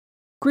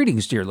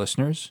Greetings, dear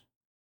listeners.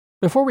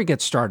 Before we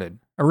get started,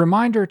 a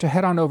reminder to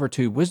head on over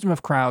to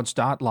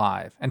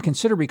wisdomofcrowds.live and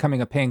consider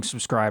becoming a paying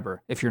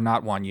subscriber if you're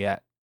not one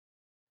yet.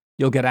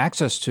 You'll get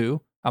access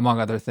to, among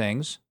other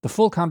things, the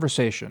full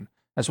conversation,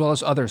 as well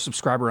as other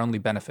subscriber-only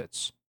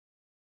benefits.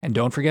 And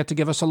don't forget to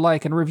give us a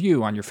like and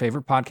review on your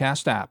favorite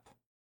podcast app.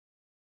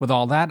 With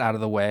all that out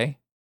of the way,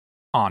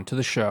 on to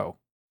the show.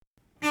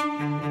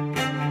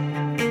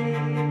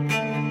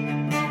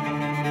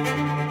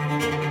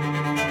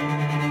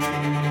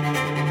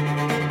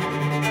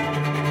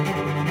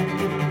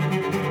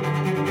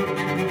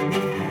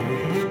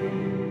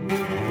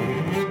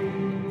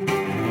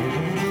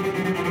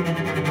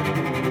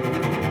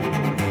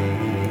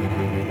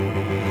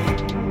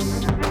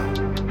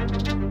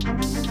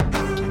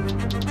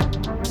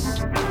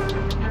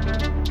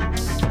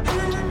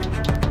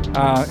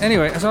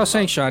 Anyway, as I was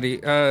saying,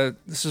 Shadi,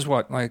 this is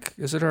what,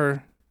 is it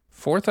our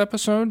fourth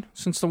episode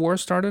since the war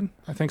started?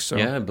 I think so.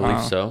 Yeah, I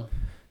believe so.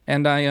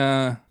 And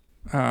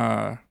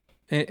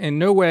in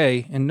no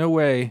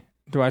way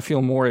do I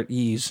feel more at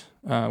ease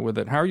with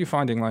it. How are you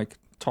finding,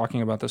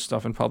 talking about this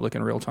stuff in public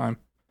in real time?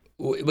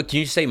 But can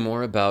you say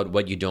more about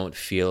what you don't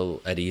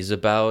feel at ease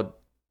about?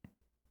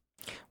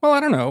 Well, I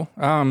don't know.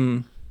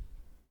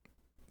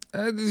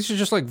 These are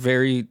just,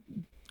 very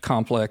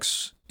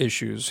complex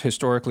issues,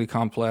 historically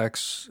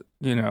complex.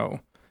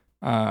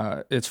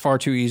 It's far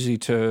too easy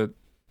to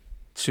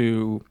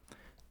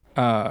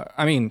I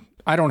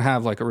don't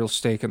have a real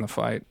stake in the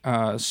fight,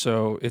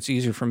 so it's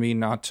easier for me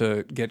not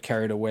to get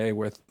carried away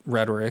with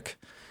rhetoric.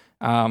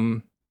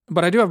 But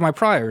I do have my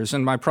priors,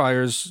 and my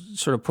priors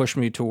sort of push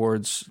me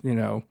towards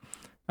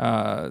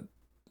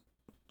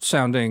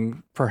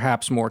sounding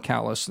perhaps more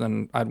callous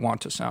than I'd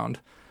want to sound,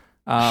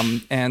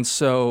 and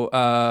so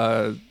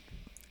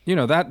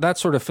that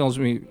sort of fills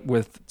me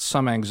with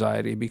some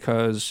anxiety,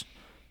 because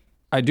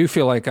I do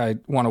feel like I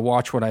want to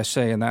watch what I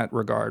say in that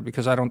regard,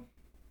 because I don't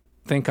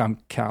think I'm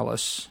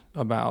callous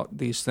about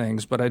these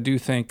things, but I do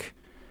think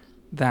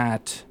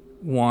that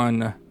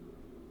one,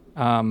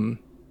 I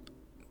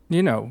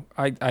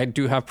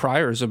do have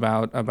priors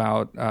about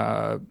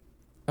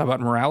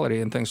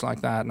morality and things like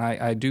that, and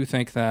I do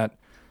think that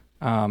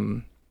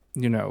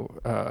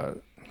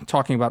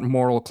talking about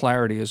moral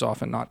clarity is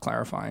often not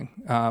clarifying.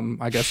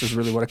 I guess is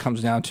really what it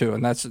comes down to,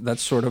 and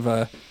that's sort of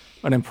an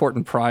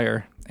important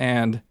prior.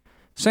 And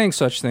saying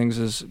such things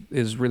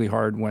is really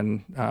hard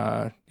when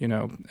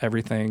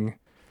everything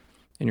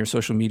in your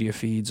social media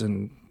feeds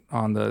and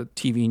on the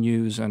TV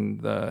news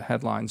and the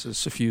headlines is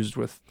suffused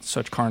with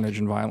such carnage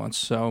and violence.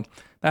 So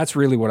that's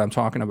really what I'm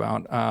talking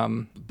about.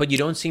 But you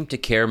don't seem to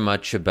care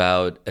much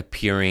about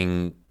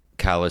appearing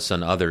callous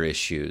on other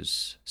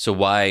issues. So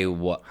why?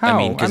 What?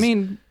 How?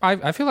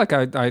 I feel like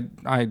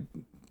I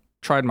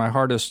tried my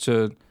hardest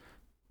to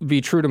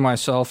be true to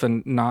myself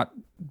and not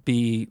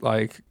be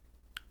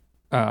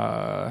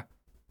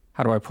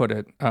how do I put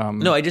it?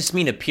 No, I just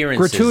mean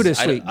appearances.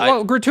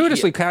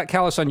 Gratuitously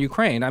callous on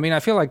Ukraine. I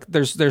feel like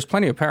there's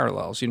plenty of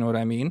parallels. You know what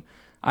I mean?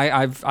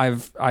 I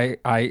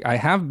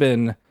have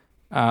been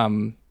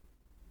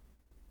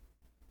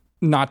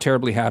not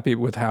terribly happy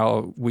with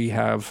how we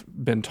have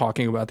been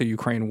talking about the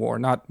Ukraine war.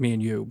 Not me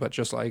and you, but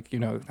just how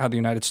the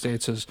United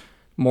States has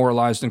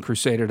moralized and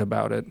crusaded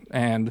about it,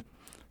 and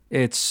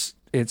it's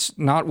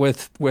not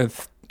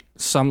with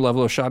some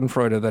level of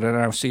Schadenfreude that I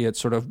now see it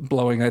sort of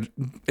blowing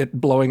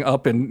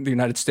up in the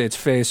United States'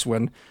 face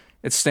when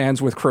it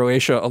stands with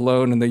Croatia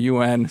alone in the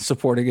UN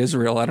supporting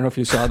Israel. I don't know if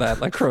you saw that.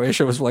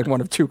 Croatia was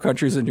one of two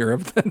countries in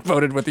Europe that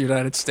voted with the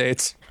United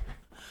States.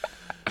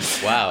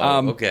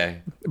 Wow.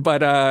 Okay.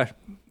 But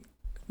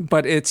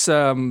it's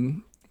I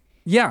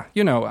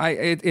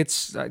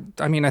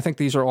think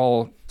these are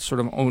all sort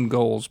of own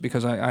goals,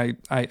 because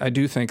I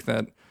do think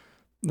that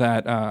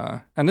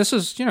and this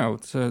is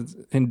it's an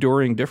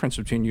enduring difference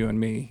between you and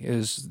me,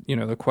 is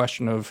the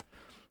question of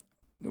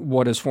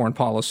what is foreign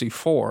policy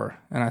for,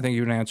 and I think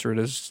you would answer it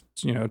as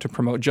to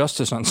promote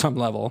justice on some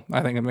level.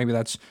 I think maybe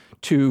that's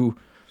too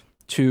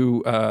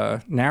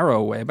narrow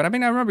a way, but I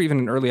remember even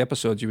in early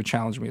episodes you would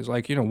challenge me as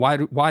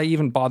why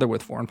even bother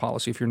with foreign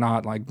policy if you're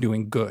not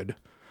doing good.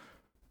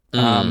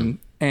 And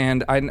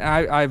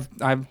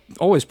I've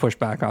always pushed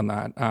back on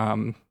that,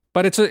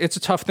 but it's a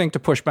tough thing to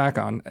push back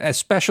on,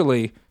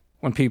 especially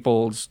when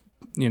people,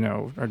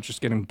 are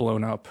just getting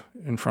blown up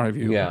in front of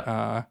you.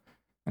 Yeah.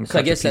 So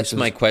I guess that's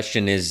my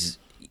question, is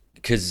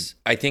because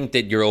I think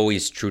that you're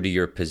always true to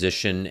your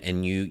position,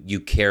 and you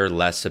care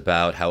less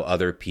about how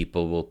other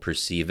people will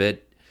perceive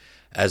it,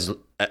 as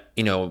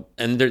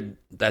and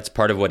that's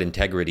part of what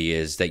integrity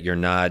is, that you're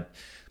not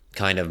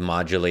kind of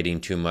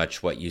modulating too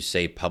much what you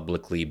say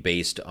publicly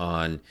based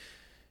on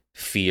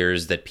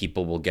fears that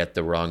people will get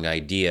the wrong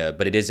idea.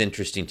 But it is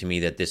interesting to me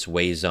that this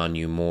weighs on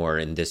you more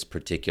in this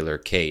particular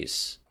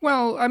case.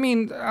 Well,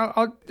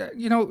 I'll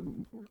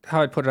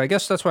how I'd put it, I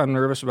guess that's why I'm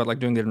nervous about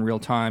doing it in real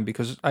time,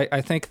 because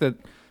I think that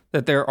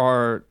there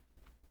are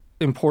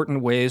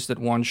important ways that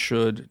one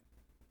should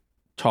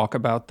talk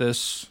about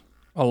this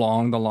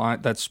along the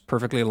line that's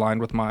perfectly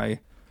aligned with my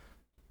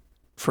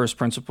first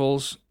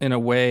principles in a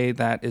way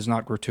that is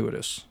not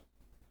gratuitous.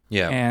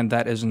 Yeah. And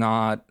that is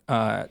not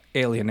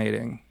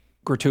alienating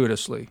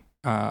gratuitously.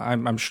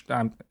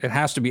 It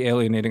has to be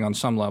alienating on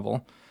some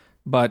level,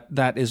 but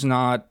that is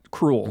not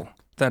cruel.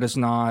 That is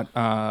not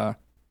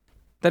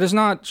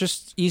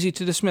just easy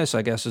to dismiss,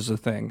 I guess, is the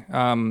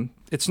thing.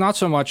 It's not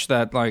so much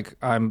that like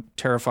I'm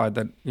terrified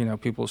that, you know,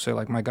 people say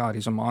like, my God,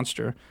 he's a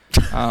monster.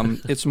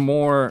 It's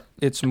more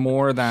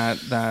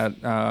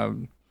that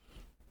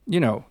you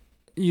know,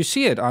 you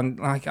see it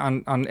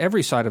on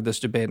every side of this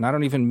debate, and I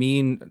don't even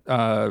mean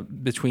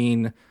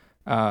between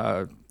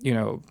you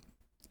know,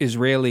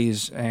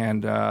 Israelis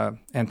and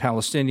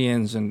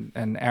Palestinians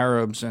and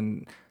Arabs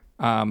and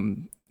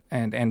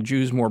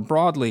Jews more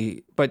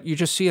broadly, but you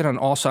just see it on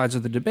all sides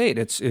of the debate.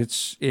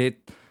 It's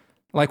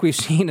like we've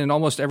seen in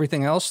almost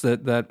everything else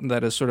that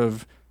has sort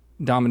of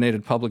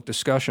dominated public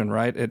discussion,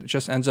 right? It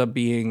just ends up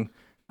being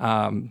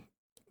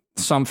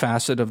some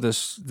facet of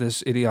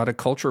this idiotic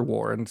culture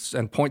war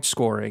and point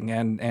scoring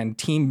and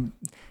team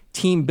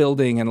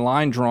building and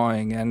line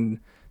drawing and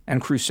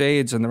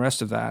crusades and the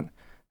rest of that.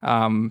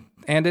 And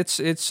it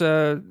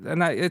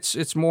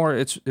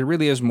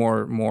really is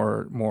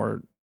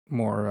more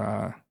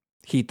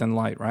heat than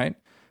light, right?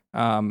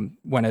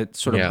 When it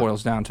sort of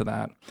boils down to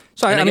that.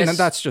 So I mean,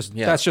 that's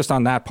just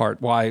on that part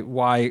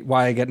why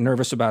I get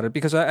nervous about it,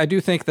 because I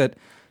do think that,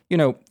 you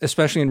know,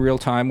 especially in real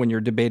time when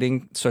you're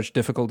debating such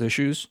difficult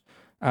issues,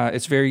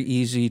 it's very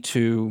easy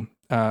to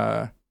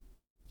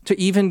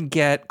even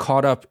get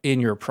caught up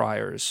in your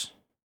priors,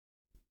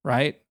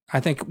 right? I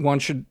think one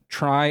should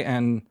try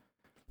and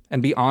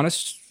be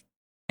honest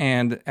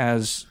and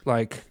as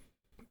like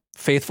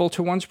faithful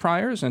to one's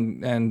priors,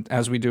 and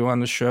as we do on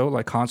the show,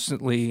 like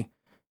constantly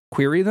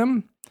query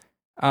them.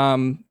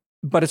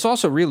 But it's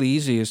also really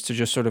easy is to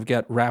just sort of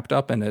get wrapped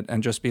up in it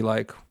and just be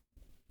like,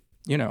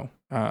 you know,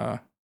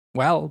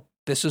 well,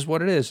 this is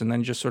what it is, and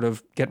then just sort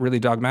of get really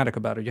dogmatic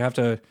about it. You have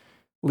to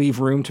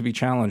leave room to be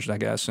challenged, I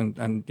guess,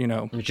 and you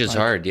know, which is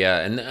hard, yeah.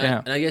 And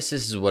I guess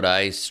this is what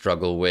I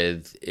struggle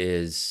with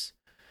is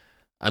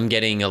I'm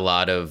getting a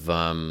lot of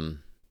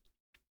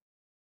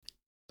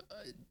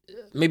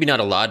maybe not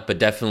a lot, but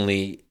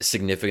definitely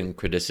significant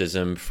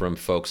criticism from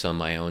folks on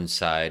my own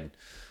side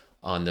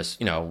on this,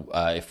 you know,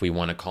 if we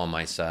want to call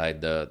my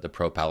side the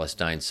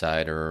pro-Palestine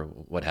side or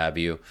what have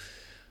you,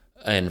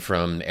 and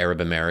from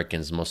Arab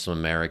Americans, Muslim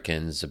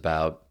Americans,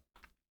 about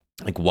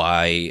like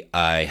why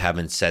I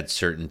haven't said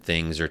certain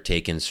things or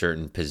taken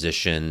certain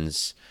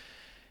positions.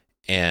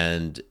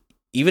 And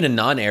even a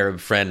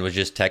non-Arab friend was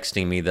just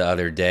texting me the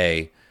other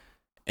day,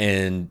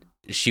 and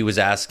she was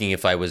asking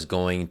if I was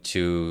going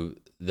to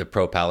the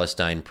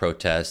pro-Palestine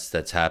protests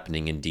that's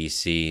happening in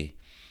DC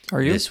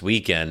this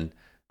weekend.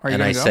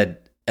 And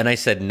I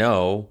said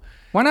no.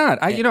 Why not?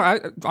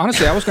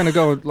 Honestly, I was going to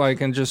go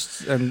like and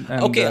just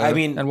okay. I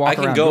mean, and walk I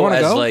can around. go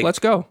as go? like Let's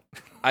go.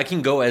 I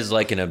can go as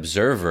like an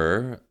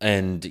observer,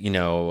 and you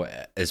know,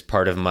 as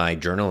part of my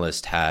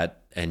journalist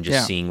hat, and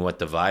just seeing what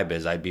the vibe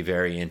is. I'd be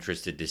very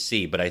interested to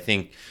see. But I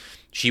think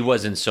she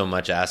wasn't so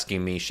much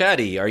asking me,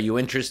 Shadi, are you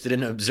interested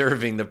in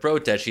observing the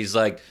protest? She's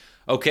like,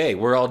 okay,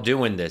 we're all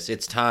doing this.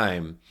 It's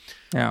time.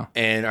 Yeah.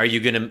 And are you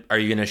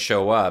gonna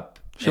show up?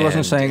 She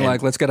wasn't saying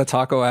like, let's get a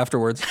taco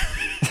afterwards.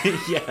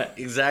 Yeah,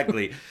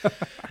 exactly.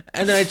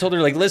 And then I told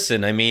her like,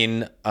 listen, I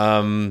mean,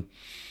 I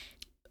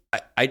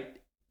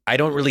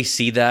don't really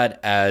see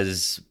that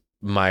as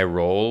my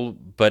role,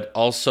 but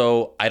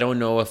also I don't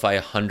know if I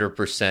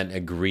 100%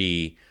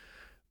 agree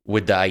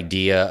with the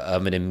idea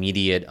of an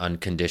immediate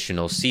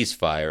unconditional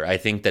ceasefire. I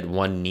think that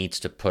one needs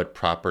to put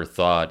proper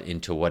thought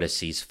into what a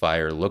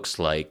ceasefire looks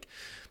like.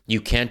 You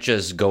can't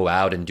just go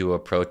out and do a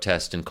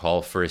protest and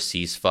call for a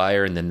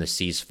ceasefire and then the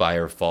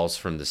ceasefire falls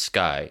from the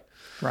sky.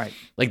 Right.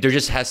 Like there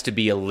just has to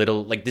be a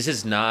little, like this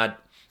is not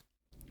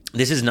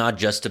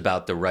just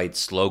about the right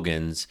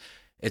slogans.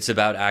 It's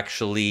about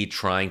actually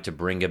trying to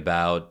bring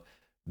about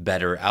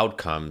better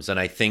outcomes. And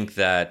I think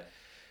that,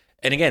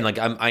 and again, like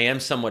I am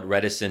somewhat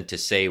reticent to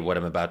say what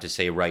I'm about to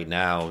say right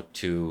now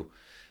to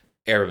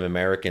Arab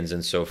Americans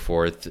and so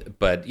forth.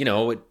 But, you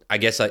know, I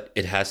guess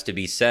it has to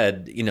be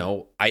said, you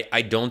know,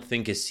 I don't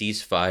think a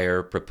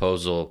ceasefire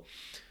proposal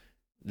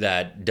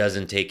that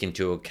doesn't take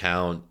into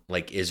account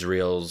like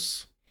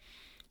Israel's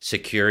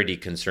security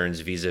concerns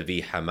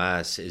vis-a-vis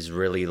Hamas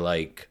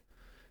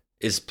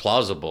is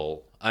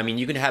plausible. I mean,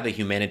 you can have a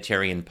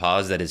humanitarian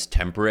pause that is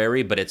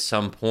temporary, but at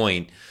some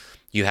point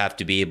you have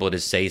to be able to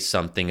say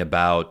something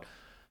about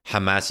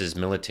Hamas's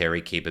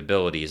military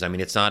capabilities. I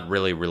mean, it's not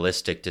really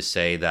realistic to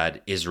say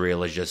that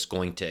Israel is just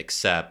going to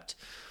accept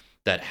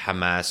that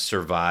Hamas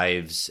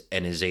survives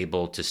and is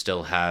able to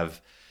still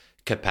have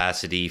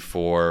capacity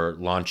for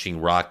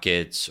launching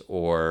rockets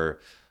or,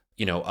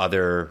 you know,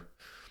 other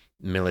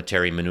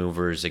military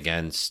maneuvers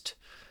against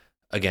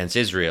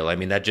Israel. I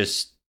mean, that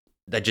just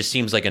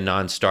seems like a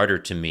non-starter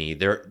to me.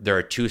 There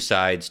are two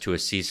sides to a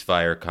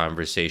ceasefire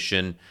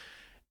conversation,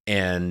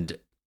 and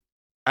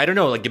I don't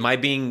know. Like, am I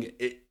being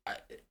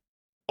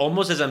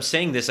almost as I'm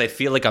saying this? I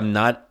feel like I'm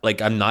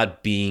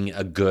not being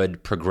a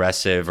good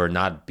progressive or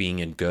not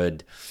being a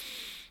good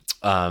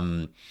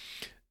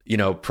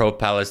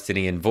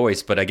pro-Palestinian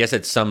voice, but I guess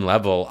at some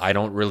level, I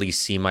don't really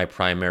see my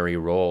primary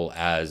role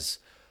as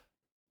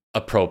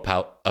a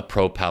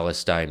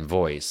pro-Palestine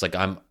voice. Like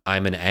I'm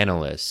an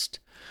analyst.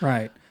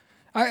 Right.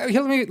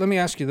 Let me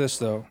ask you this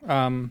though.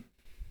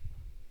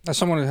 As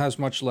someone who has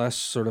much less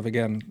sort of,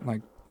 again,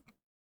 like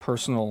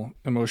personal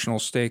emotional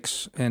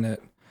stakes in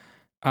it,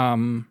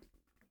 I've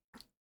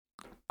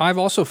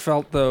also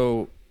felt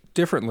though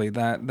differently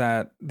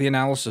that the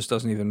analysis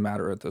doesn't even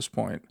matter at this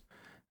point.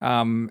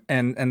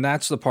 And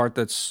that's the part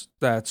that's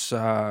that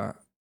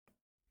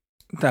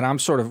I'm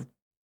sort of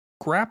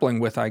grappling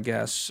with, I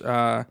guess.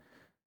 I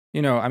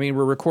mean,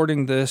 we're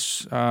recording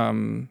this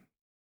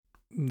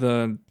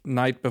the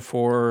night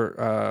before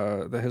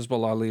the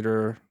Hezbollah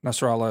leader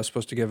Nasrallah is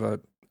supposed to give a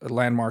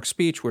landmark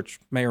speech, which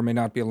may or may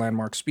not be a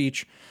landmark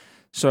speech.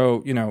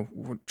 So,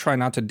 we'll try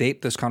not to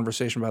date this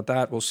conversation about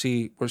that. We'll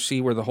see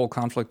where the whole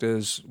conflict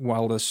is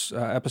while this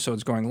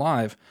episode's going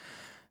live.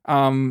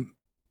 But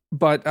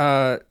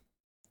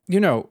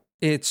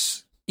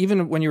it's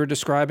even when you were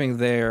describing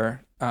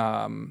there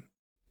the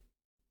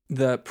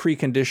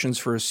preconditions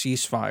for a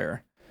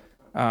ceasefire.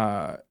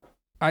 I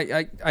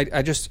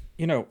just,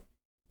 you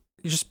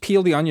just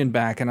peel the onion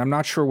back, and I'm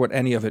not sure what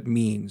any of it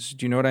means.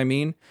 Do you know what I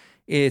mean?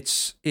 I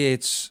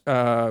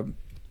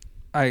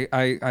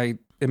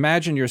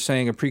imagine you're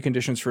saying a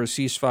preconditions for a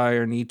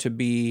ceasefire need to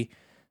be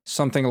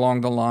something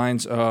along the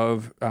lines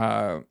of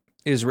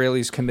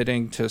Israelis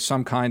committing to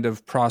some kind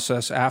of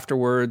process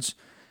afterwards,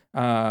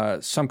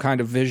 some kind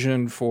of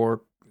vision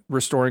for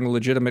restoring a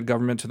legitimate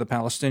government to the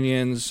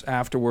Palestinians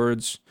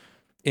afterwards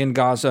in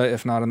Gaza,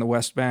 if not in the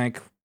West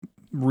Bank,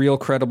 real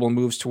credible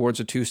moves towards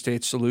a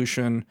two-state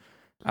solution,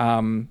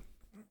 and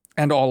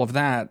all of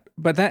that.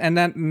 But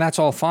that's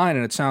all fine,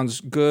 and it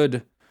sounds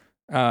good.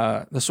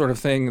 The sort of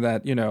thing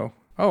that,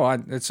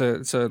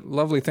 it's a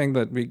lovely thing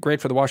that'd be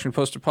great for the Washington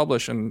Post to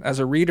publish. And as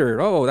a reader,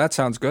 that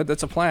sounds good.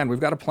 That's a plan. We've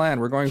got a plan.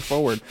 We're going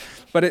forward.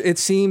 But it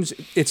seems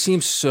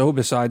so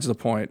besides the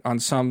point on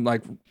some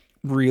like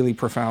really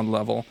profound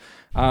level.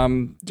 I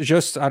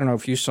don't know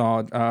if you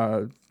saw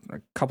a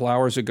couple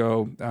hours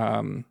ago.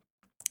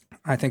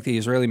 I think the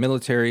Israeli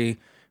military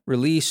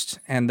released,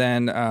 and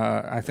then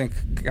I think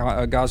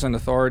Gazan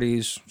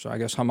authorities, so I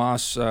guess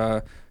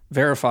Hamas,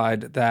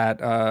 verified that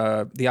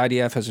the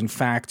IDF has in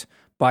fact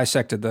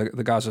bisected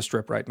the Gaza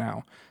Strip right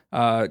now.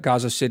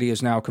 Gaza City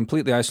is now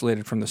completely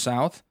isolated from the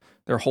south.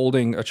 They're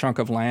holding a chunk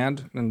of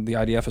land, and the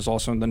IDF is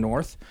also in the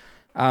north.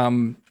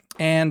 I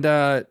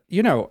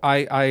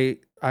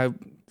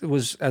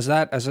was as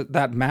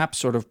that map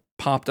sort of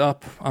popped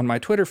up on my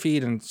Twitter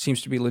feed and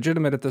seems to be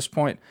legitimate at this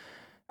point.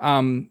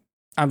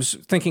 I was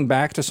thinking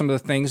back to some of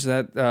the things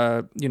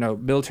that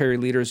military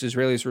leaders,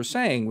 Israelis, were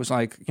saying. Was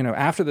like,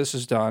 after this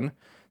is done,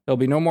 there'll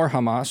be no more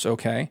Hamas,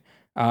 okay,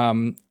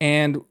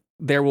 and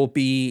there will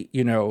be,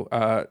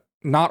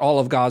 not all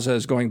of Gaza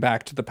is going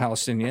back to the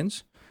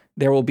Palestinians.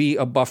 There will be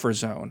a buffer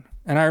zone.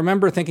 And I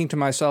remember thinking to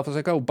myself, I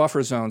was like,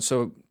 buffer zone.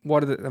 So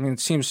it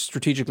seems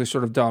strategically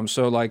sort of dumb.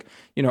 So like,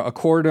 a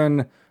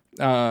cordon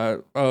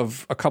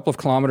of a couple of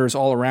kilometers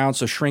all around,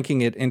 so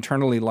shrinking it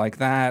internally like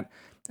that.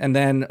 And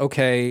then,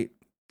 okay,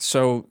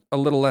 so a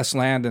little less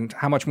land, and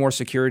how much more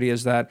security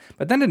is that?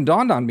 But then it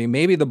dawned on me,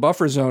 maybe the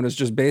buffer zone is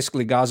just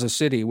basically Gaza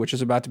City, which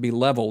is about to be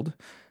leveled.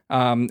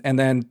 And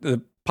then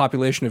the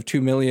population of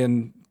 2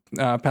 million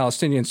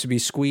Palestinians to be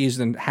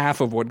squeezed in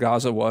half of what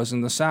Gaza was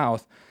in the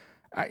south.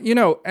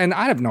 And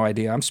I have no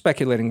idea. I'm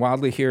speculating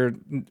wildly here.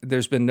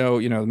 There's been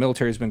no, the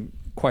military's been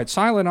quite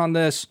silent on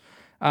this.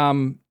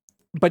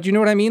 But you know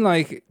what I mean?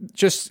 Like,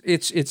 just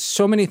it's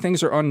so many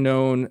things are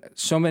unknown.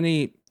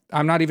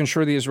 I'm not even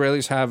sure the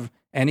Israelis have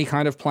any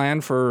kind of plan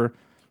for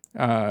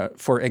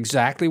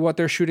exactly what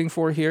they're shooting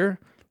for here.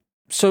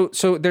 So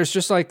there's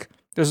just like,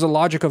 there's the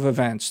logic of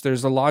events.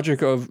 There's the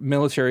logic of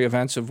military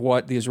events of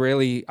what the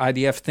Israeli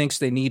IDF thinks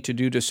they need to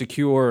do to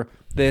secure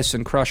this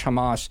and crush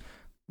Hamas.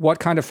 What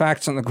kind of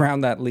facts on the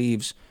ground that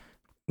leaves?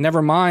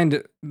 Never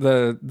mind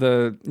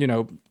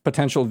the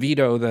potential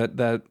veto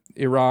that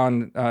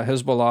Iran,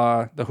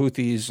 Hezbollah, the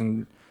Houthis,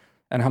 and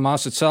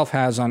Hamas itself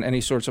has on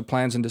any sorts of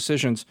plans and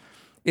decisions.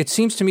 It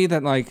seems to me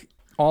that like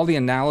all the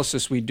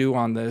analysis we do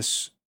on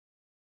this,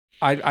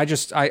 I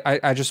just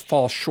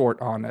fall short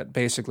on it.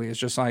 Basically, it's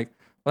just like,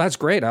 well, that's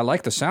great. I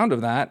like the sound of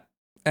that,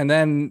 and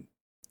then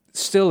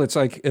still, it's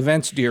like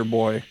events, dear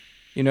boy,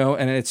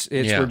 and it's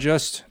yeah.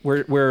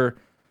 we're.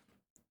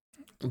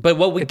 But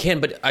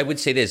but I would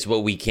say this: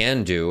 what we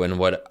can do, and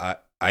what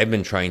I've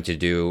been trying to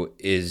do,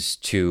 is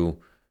to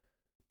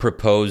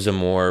propose a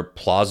more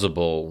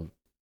plausible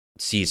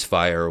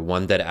ceasefire,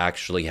 one that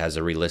actually has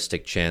a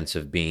realistic chance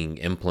of being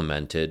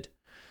implemented,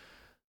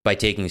 by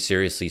taking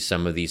seriously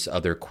some of these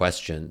other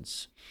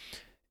questions.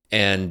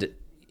 And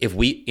if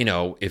we,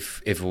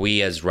 if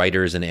we as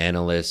writers and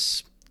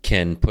analysts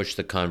can push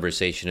the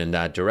conversation in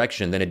that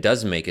direction, then it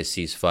does make a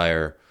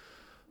ceasefire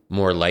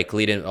more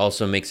likely. And it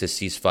also makes a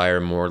ceasefire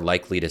more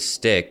likely to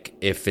stick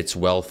if it's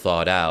well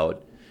thought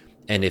out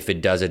and if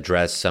it does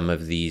address some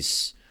of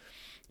these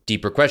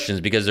deeper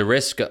questions. Because the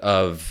risk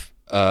of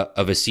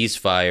of a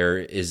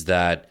ceasefire is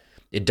that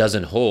it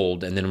doesn't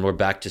hold, and then we're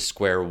back to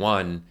square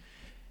one,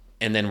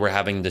 and then we're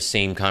having the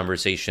same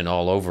conversation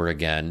all over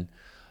again.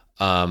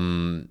 I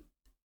mean,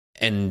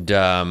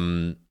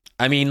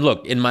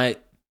 look,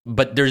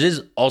 but there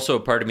is also a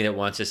part of me that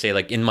wants to say,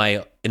 like, in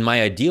my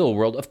ideal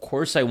world, of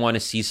course I want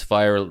a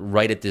ceasefire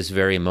right at this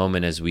very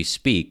moment as we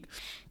speak.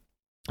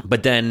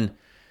 But then,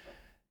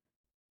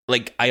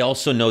 like, I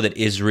also know that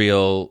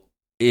Israel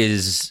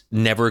is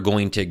never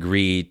going to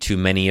agree to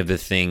many of the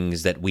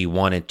things that we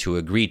wanted to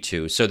agree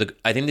to. So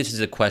I think this is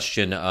a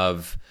question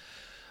of,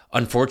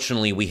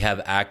 unfortunately, we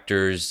have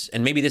actors,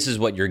 and maybe this is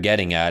what you're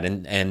getting at,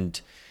 and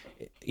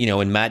you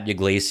know, in Matt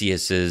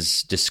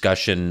Yglesias's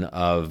discussion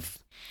of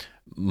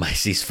my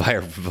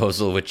ceasefire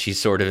proposal, which he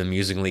sort of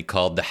amusingly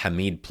called the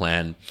Hamid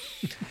plan,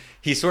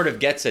 he sort of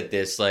gets at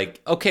this,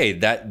 like, okay,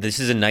 that this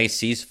is a nice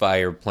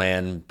ceasefire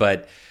plan,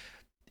 but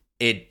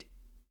it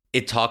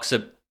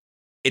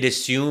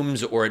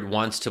assumes, or it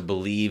wants to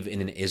believe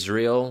in an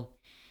Israel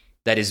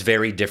that is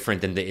very different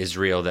than the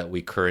Israel that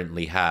we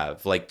currently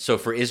have. Like, so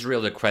for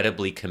Israel to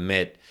credibly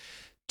commit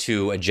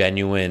to a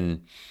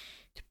genuine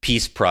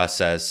peace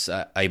process,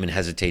 I even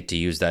hesitate to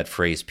use that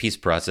phrase, peace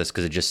process,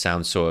 because it just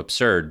sounds so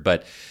absurd.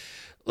 But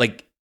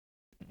like,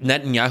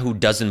 Netanyahu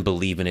doesn't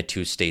believe in a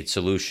two-state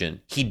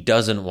solution. He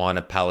doesn't want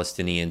a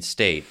Palestinian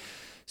state.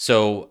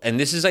 So, and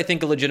this is, I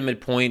think, a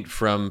legitimate point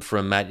from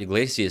Matt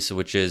Yglesias,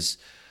 which is,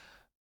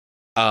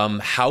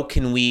 how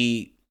can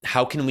we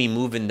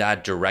move in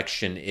that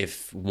direction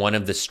if one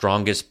of the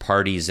strongest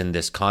parties in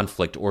this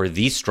conflict, or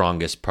the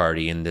strongest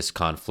party in this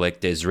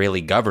conflict, the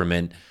Israeli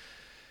government,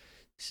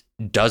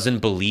 doesn't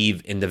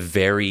believe in the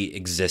very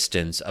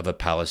existence of a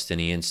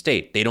Palestinian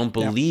state? They don't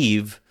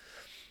believe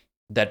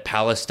that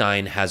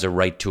Palestine has a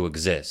right to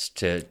exist,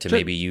 to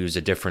maybe use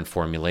a different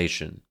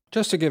formulation.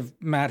 Just to give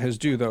Matt his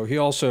due, though, he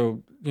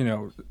also, you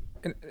know,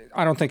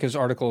 I don't think his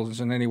article is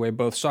in any way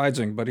both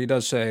sidesing, but he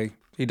does say,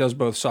 he does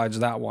both sides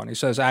of that one. He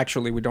says,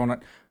 actually, we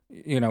don't,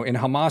 you know, in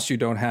Hamas, you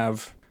don't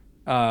have,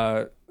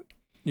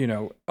 you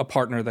know, a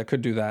partner that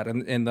could do that.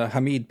 And in the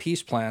Hamid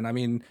peace plan, I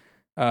mean,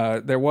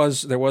 there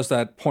was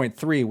that point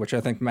 3, which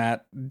I think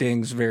Matt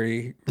dings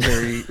very,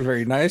 very,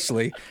 very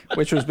nicely,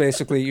 which was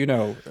basically, you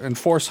know,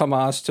 enforce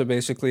Hamas to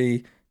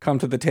basically come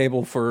to the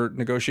table for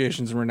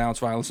negotiations and renounce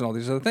violence and all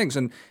these other things.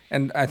 And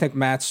I think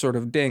Matt's sort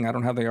of ding, I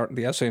don't have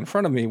the essay in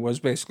front of me,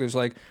 was basically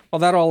like, well,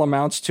 that all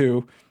amounts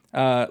to,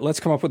 let's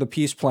come up with a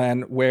peace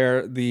plan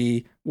where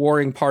the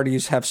warring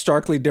parties have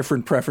starkly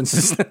different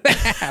preferences than they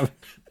have.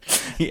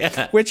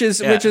 Yeah, which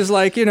is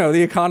like, you know,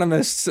 the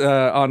economists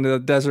on the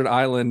desert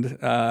island,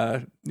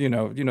 you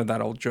know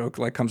that old joke,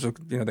 like, comes with,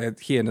 you know,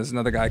 he and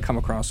another guy come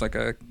across like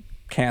a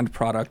canned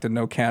product and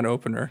no can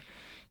opener,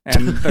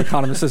 and the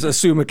economist says,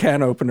 assume a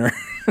can opener.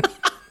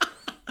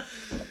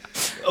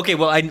 Okay,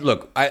 well,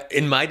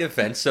 in my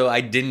defense, so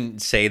I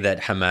didn't say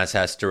that Hamas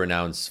has to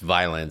renounce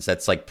violence.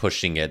 That's like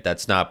pushing it.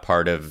 That's not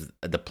part of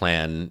the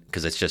plan,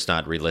 because it's just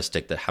not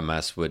realistic that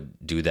Hamas would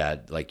do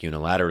that, like,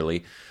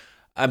 unilaterally.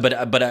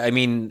 But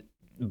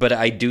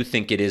I do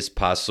think it is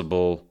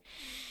possible.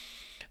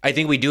 I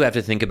think we do have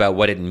to think about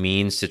what it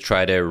means to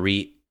try to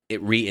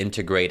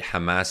reintegrate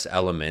Hamas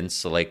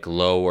elements, like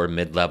low or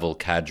mid-level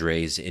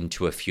cadres,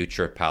 into a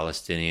future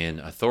Palestinian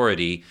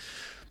Authority.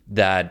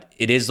 That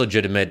it is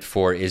legitimate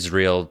for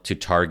Israel to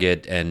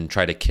target and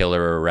try to kill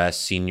or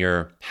arrest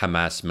senior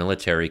Hamas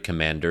military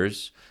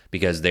commanders,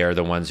 because they are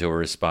the ones who were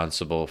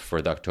responsible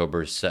for the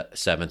October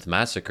 7th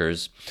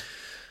massacres.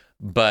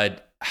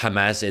 But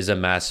Hamas is a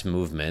mass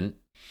movement,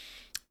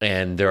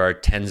 and there are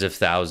tens of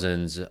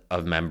thousands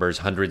of members,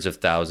 hundreds of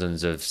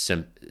thousands of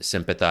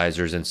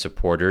sympathizers and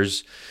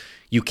supporters.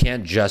 You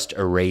can't just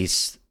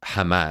erase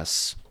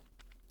Hamas.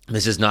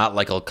 This is not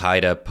like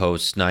Al-Qaeda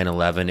post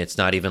 9/11. It's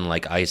not even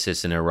like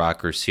ISIS in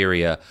Iraq or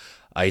Syria.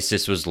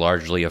 ISIS was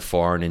largely a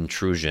foreign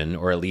intrusion,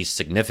 or at least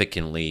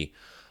significantly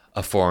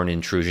a foreign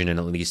intrusion in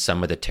at least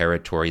some of the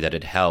territory that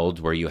it held,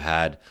 where you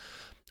had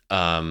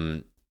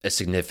a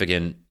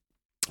significant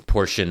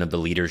portion of the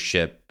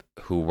leadership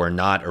who were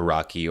not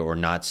Iraqi or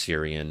not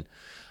Syrian.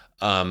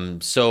 But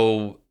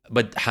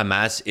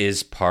Hamas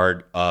is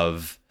part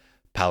of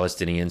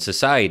Palestinian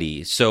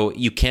society. So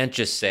you can't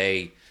just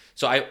say...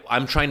 So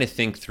I'm trying to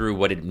think through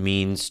what it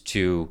means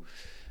to,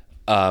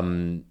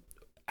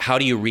 how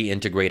do you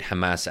reintegrate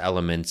Hamas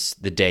elements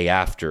the day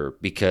after?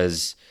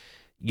 Because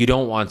you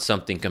don't want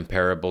something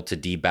comparable to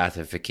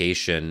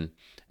de-Baathification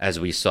as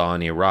we saw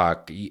in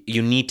Iraq.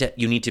 You need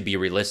to be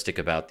realistic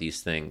about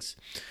these things.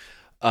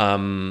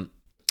 And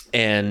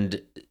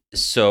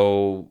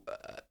so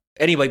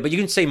anyway, but you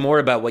can say more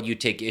about what you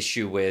take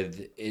issue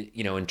with,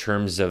 you know, in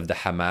terms of the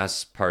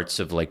Hamas parts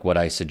of like what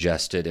I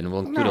suggested, and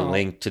we'll include a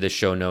link to the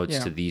show notes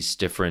to these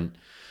different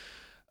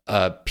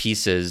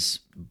pieces.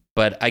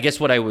 But I guess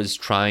what I was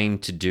trying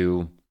to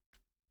do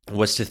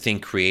was to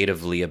think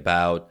creatively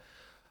about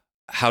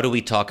how do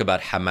we talk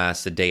about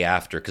Hamas the day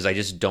after? Because I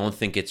just don't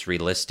think it's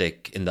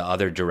realistic in the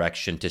other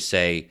direction to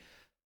say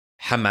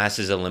Hamas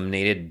is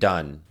eliminated,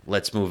 done,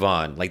 let's move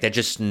on. Like, that's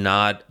just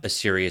not a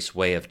serious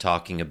way of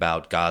talking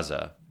about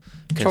Gaza.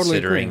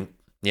 Considering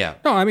Yeah.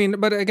 No, I mean,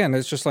 but again,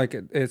 it's just like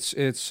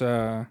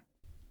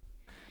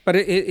but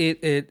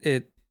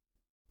it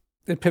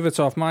pivots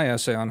off my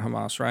essay on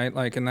Hamas, right?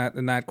 Like in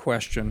that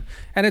question,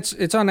 and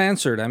it's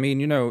unanswered. I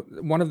mean,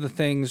 one of the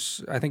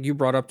things I think you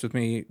brought up with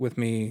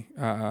me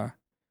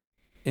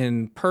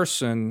in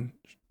person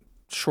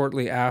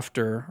shortly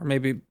after, or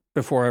maybe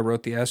before I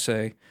wrote the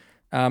essay,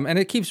 and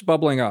it keeps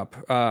bubbling up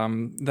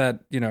that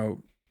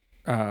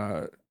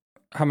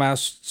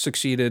Hamas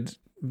succeeded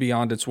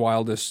beyond its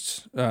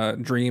wildest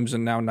dreams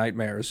and now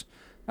nightmares.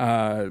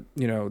 Now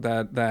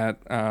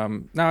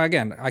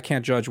again, I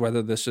can't judge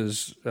whether this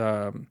is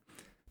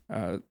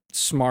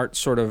smart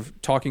sort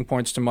of talking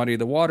points to muddy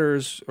the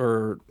waters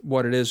or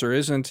what it is or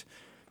isn't.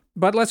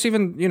 But let's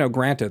even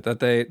grant it that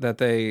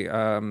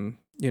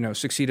they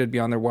succeeded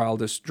beyond their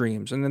wildest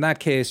dreams. And in that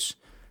case,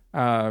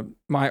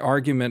 my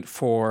argument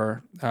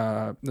for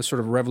the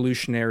sort of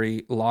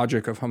revolutionary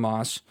logic of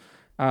Hamas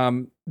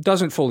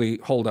doesn't fully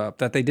hold up,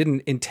 that they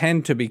didn't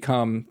intend to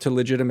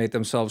legitimate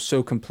themselves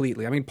so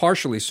completely. I mean,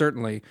 partially,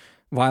 certainly,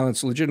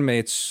 violence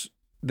legitimates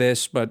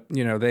this, but,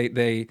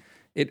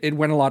 it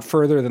went a lot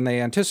further than they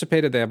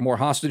anticipated. They have more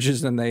hostages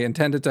than they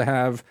intended to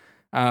have.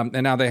 And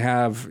now they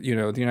have, the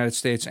United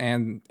States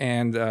and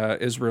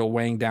Israel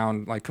weighing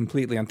down like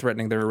completely and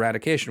threatening their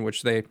eradication,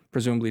 which they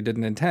presumably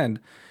didn't intend.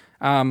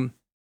 I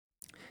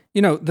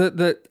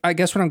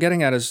guess what I'm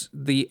getting at is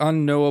the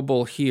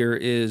unknowable here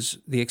is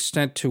the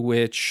extent to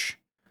which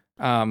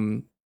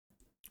that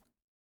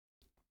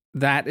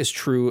is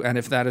true, and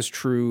if that is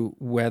true,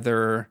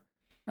 whether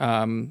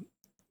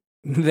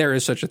there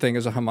is such a thing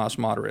as a Hamas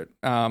moderate.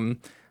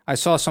 I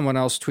saw someone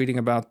else tweeting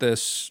about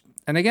this,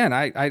 and again,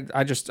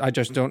 I just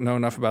don't know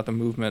enough about the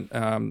movement,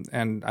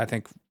 and I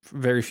think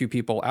very few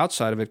people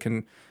outside of it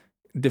can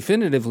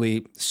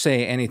definitively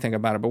say anything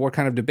about it. But what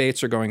kind of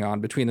debates are going on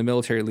between the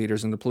military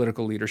leaders and the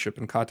political leadership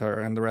in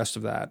Qatar and the rest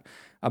of that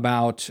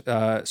about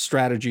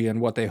strategy and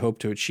what they hope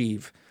to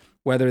achieve?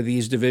 Whether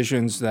these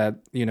divisions that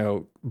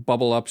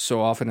bubble up so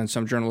often in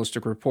some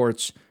journalistic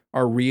reports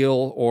are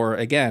real, or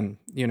again,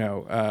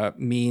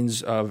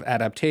 means of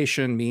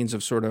adaptation, means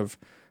of sort of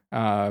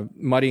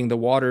muddying the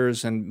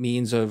waters, and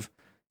means of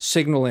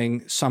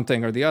signaling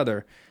something or the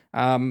other.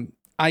 I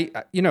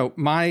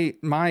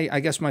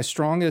guess my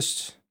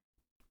strongest,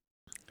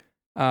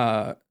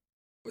 the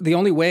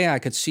only way I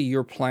could see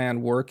your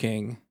plan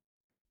working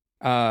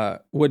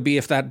would be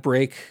if that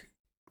break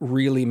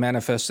really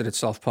manifested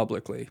itself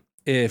publicly.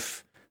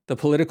 If the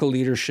political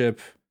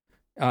leadership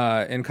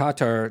in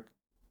Qatar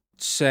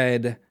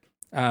said,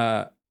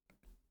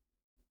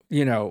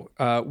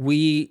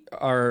 we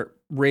are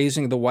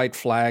raising the white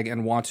flag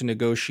and want to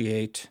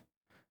negotiate,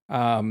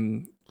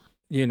 whatever,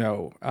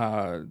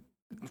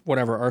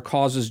 our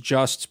cause is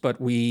just,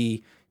 but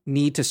we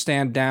need to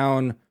stand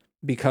down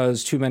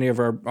because too many of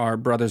our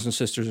brothers and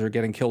sisters are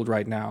getting killed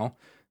right now.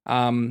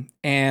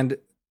 And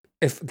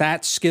if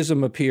that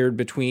schism appeared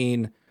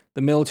between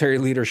the military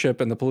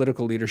leadership and the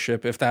political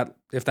leadership, if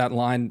that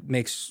line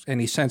makes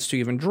any sense to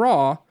even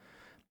draw,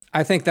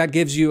 I think that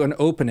gives you an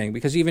opening,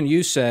 because even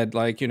you said,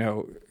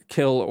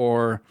 kill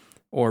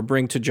or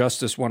bring to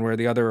justice one way or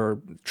the other, or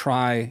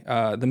try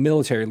the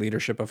military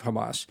leadership of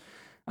Hamas.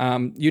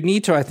 You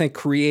need to, I think,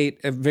 create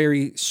a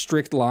very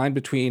strict line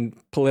between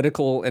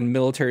political and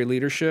military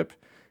leadership,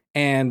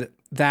 and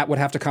that would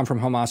have to come from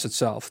Hamas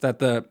itself, that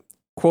the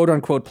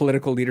quote-unquote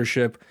political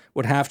leadership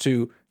would have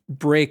to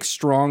break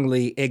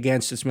strongly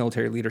against its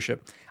military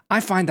leadership.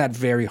 I find that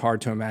very hard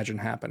to imagine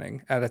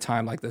happening at a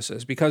time like this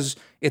is, because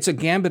it's a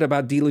gambit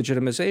about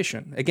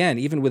delegitimization. Again,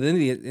 even within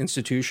the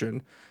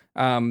institution,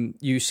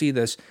 you see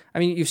this. I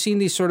mean, you've seen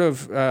these sort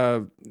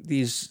of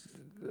these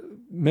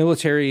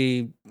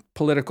military,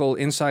 political,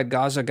 inside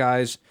Gaza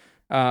guys,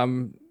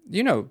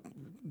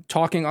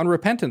 talking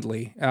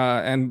unrepentantly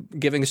and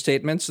giving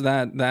statements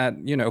that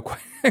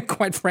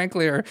quite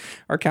frankly are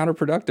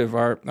counterproductive.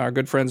 Our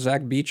good friend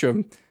Zach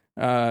Beecham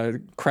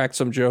cracked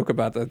some joke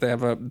about that they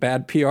have a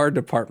bad PR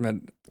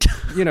department,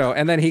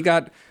 and then he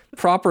got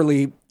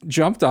properly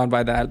jumped on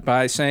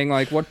by saying,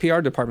 what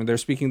PR department? They're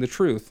speaking the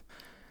truth.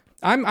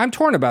 I'm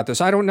torn about this.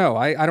 I don't know.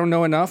 I don't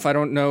know enough. I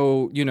don't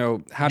know,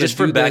 how to do this. Just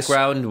for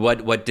background,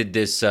 what did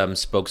this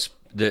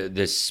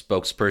this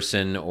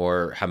spokesperson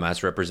or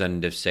Hamas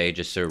representative say,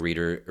 just so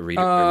readers and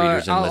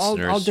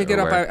listeners? I'll dig it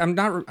up.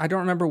 I don't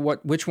remember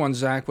which one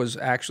Zach was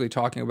actually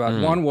talking about.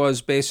 One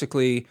was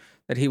basically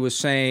that he was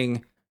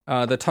saying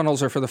the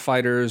tunnels are for the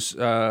fighters,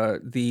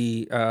 and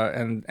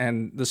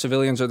the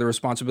civilians are the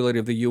responsibility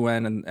of the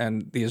UN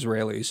and the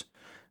Israelis.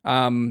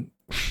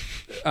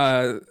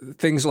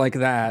 Things like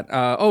that.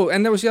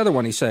 And there was the other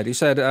one he said. He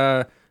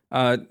said,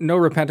 no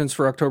repentance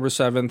for October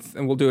 7th,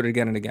 and we'll do it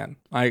again and again.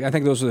 I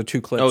think those are the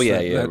two clips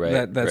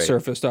that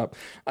surfaced up.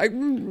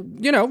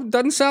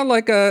 Doesn't sound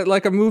like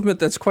a movement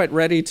that's quite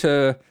ready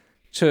to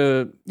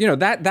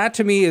that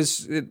to me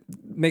it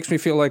makes me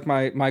feel like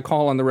my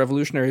call on the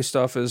revolutionary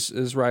stuff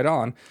is right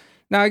on.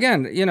 Now,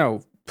 again,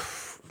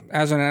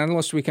 as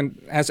analysts, we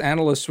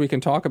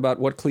can talk about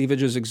what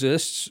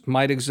cleavages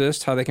might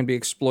exist, how they can be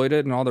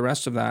exploited, and all the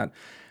rest of that.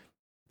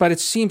 but it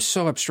seems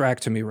so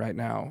abstract to me right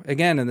now.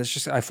 Again, and it's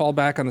just, I fall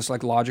back on this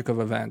like logic of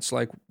events.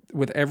 Like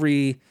with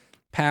every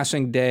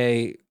passing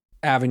day,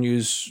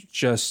 avenues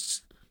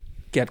just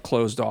get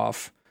closed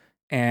off,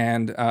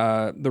 and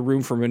the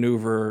room for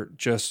maneuver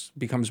just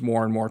becomes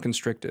more and more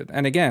constricted.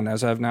 And again,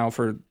 as I've now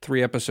for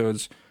 3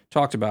 episodes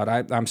talked about,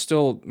 I'm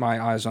still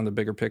my eyes on the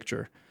bigger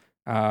picture,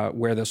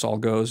 where this all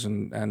goes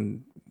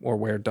and or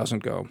where it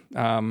doesn't go.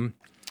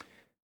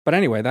 But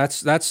anyway,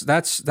 that's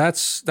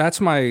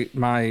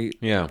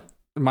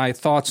my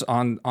thoughts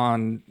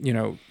on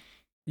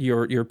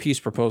your peace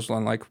proposal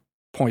and like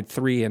point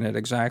 3 in it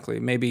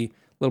exactly. Maybe a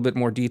little bit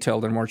more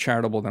detailed and more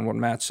charitable than what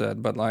Matt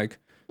said, but like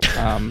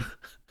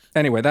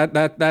anyway,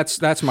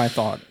 that's my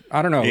thought.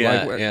 I don't know.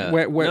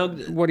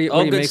 What do you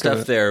all make good stuff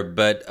of it? there,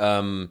 but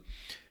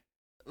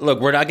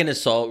look, we're not going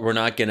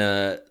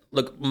to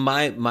look,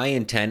 my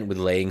intent with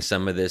laying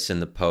some of this in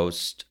the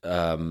post,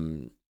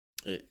 and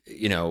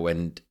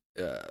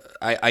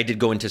I did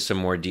go into some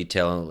more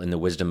detail in the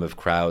Wisdom of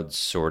Crowds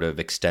sort of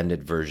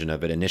extended version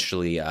of it.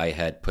 Initially, I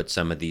had put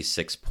some of these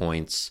 6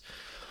 points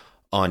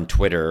on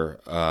Twitter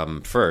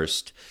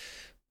first,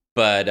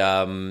 but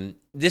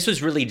this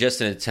was really just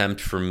an attempt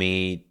for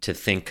me to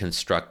think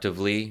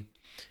constructively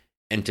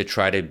and to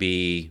try to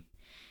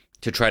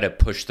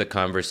push the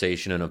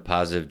conversation in a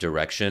positive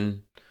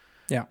direction.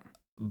 Yeah.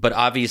 But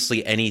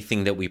obviously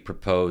anything that we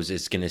propose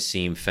is going to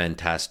seem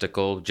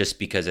fantastical just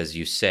because, as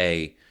you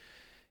say,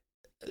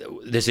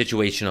 the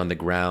situation on the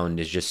ground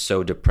is just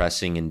so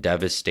depressing and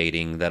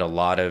devastating that a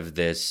lot of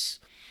this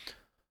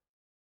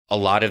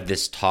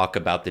talk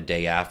about the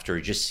day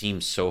after just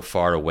seems so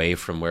far away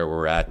from where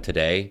we're at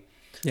today.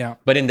 Yeah.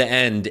 But in the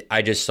end,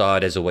 I just saw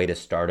it as a way to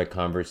start a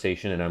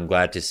conversation, and I'm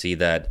glad to see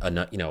that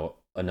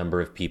a number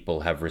of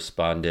people have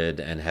responded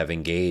and have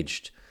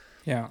engaged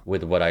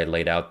with what I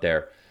laid out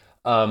there.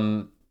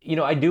 I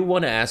do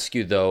want to ask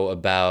you though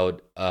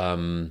about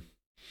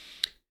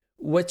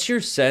what's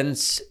your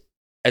sense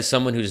as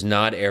someone who's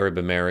not Arab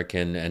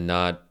American and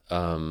not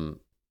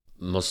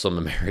Muslim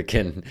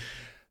American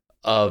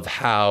of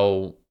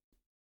how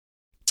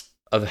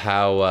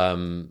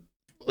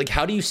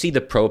how do you see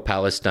the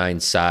pro-Palestine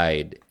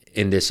side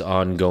in this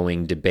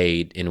ongoing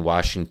debate in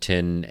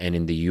Washington and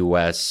in the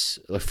U.S.?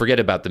 Forget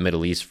about the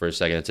Middle East for a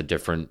second. It's a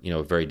different,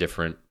 very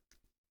different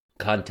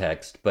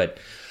context. But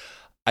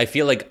I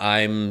feel like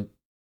I'm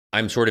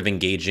sort of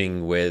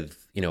engaging with,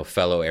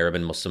 fellow Arab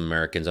and Muslim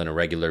Americans on a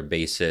regular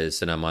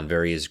basis, and I'm on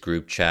various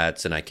group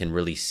chats, and I can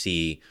really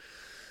see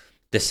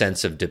the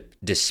sense of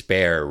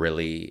despair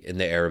really in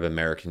the Arab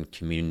American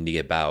community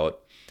about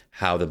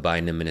how the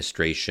Biden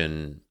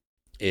administration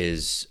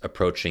is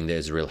approaching the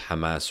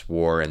Israel-Hamas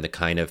war and the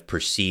kind of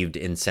perceived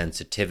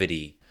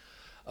insensitivity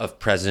of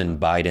President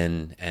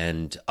Biden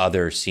and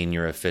other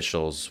senior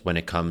officials when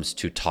it comes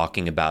to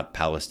talking about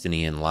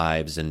Palestinian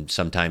lives, and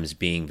sometimes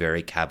being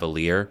very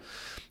cavalier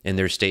in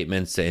their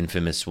statements. The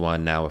infamous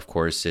one now, of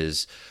course,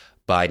 is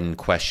Biden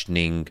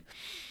questioning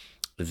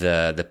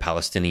the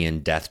Palestinian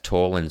death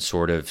toll and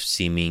sort of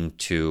seeming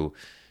to,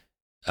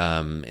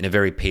 in a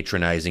very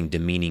patronizing,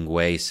 demeaning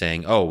way,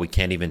 saying, "Oh, we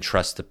can't even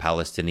trust the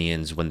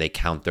Palestinians when they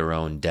count their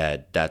own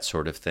dead," that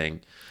sort of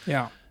thing.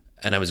 Yeah.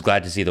 And I was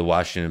glad to see the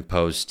Washington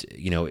Post,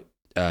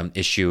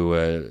 issue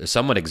a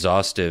somewhat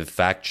exhaustive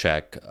fact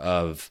check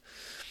of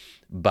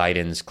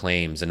Biden's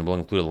claims, and we'll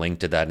include a link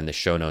to that in the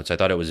show notes. I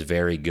thought it was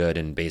very good,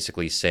 and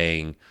basically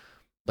saying,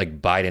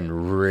 like, Biden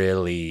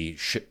really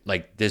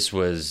this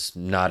was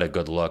not a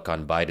good look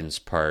on Biden's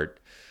part,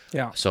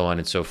 so on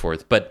and so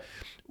forth. But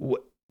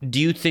do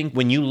you think,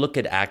 when you look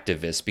at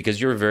activists,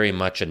 because you're very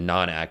much a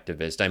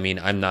non-activist, I mean,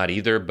 I'm not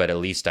either, but at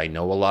least I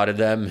know a lot of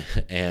them,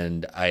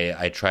 and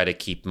I try to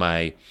keep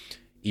my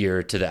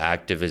ear to the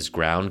activist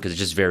ground, because it's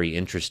just very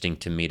interesting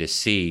to me to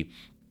see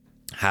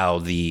how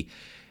the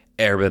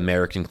Arab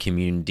American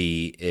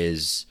community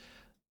is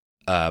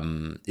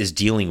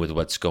dealing with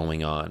what's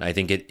going on. I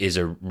think it is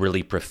a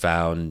really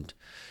profound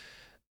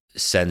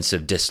sense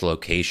of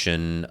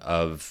dislocation,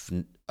 of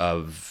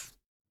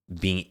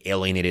being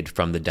alienated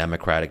from the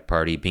Democratic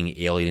Party, being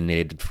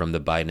alienated from the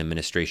Biden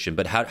administration.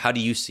 But how do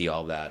you see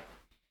all that?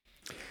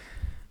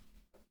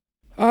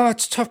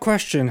 It's a tough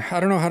question. I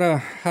don't know how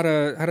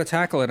to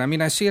tackle it. I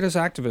mean, I see it as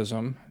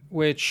activism,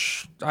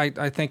 which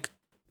I think,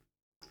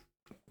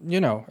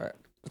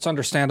 it's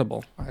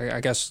understandable. I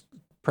guess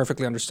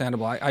perfectly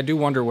understandable. I do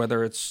wonder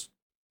whether it's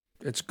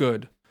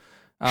good,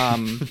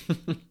 in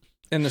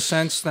the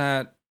sense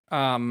that,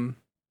 I mean,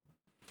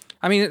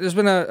 there's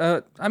been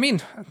I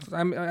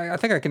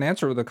think I can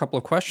answer with a couple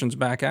of questions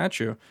back at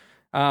you.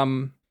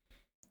 Well,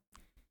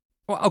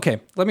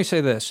 okay, let me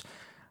say this.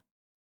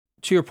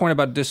 To your point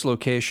about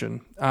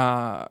dislocation,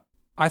 I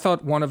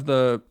thought one of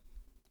the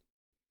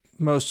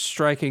most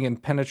striking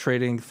and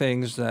penetrating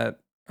things that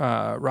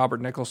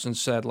Robert Nicholson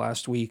said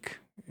last week,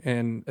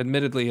 in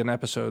admittedly an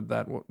episode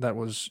that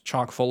was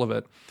chock full of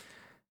it,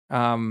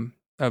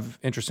 of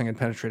interesting and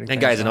penetrating things.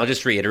 And guys, and I'll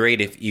just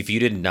reiterate, if you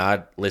did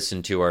not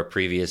listen to our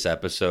previous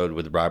episode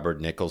with Robert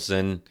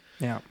Nicholson,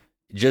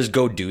 just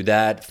go do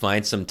that.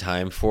 Find some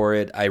time for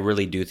it. I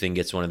really do think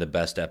it's one of the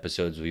best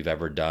episodes we've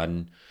ever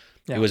done.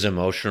 Yeah. It was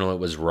emotional. It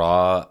was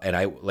raw. And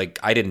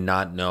I did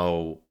not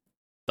know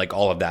like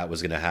all of that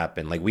was going to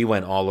happen. Like we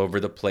went all over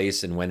the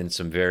place and went in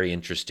some very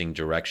interesting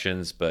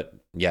directions, but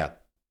yeah.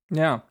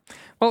 Yeah.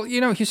 Well,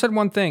 he said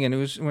one thing, and it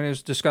was when he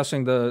was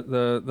discussing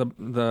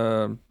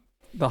the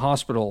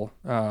hospital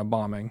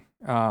bombing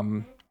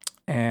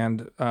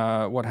and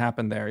what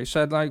happened there. He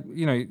said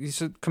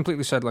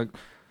completely said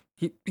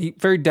he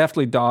very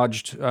deftly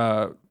dodged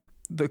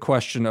the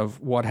question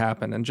of what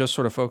happened and just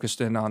sort of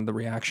focused in on the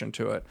reaction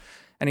to it.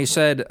 And he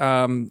said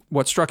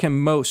what struck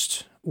him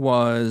most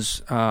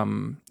was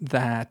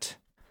that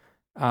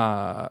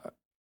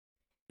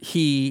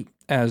he,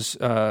 as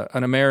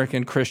an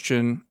American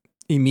Christian,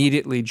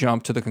 immediately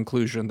jumped to the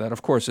conclusion that,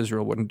 of course,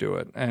 Israel wouldn't do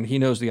it. And he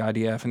knows the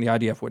IDF, and the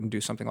IDF wouldn't do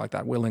something like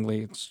that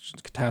willingly. It's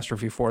a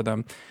catastrophe for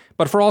them.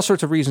 But for all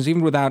sorts of reasons,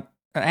 even without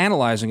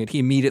analyzing it, he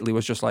immediately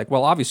was just like,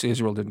 well, obviously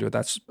Israel didn't do it.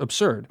 That's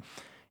absurd.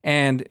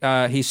 And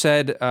he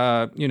said,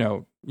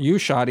 you,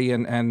 Shadi,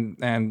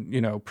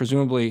 and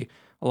presumably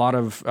a lot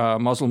of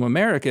Muslim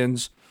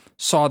Americans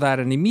saw that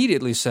and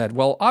immediately said,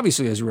 well,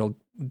 obviously Israel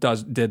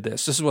did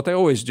this. This is what they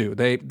always do.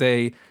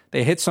 They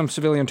hit some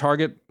civilian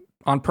target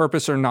on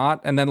purpose or not,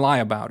 and then lie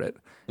about it.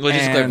 Well,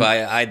 just to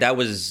clarify, that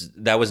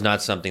was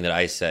not something that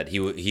I said.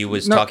 He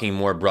was talking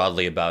more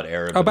broadly about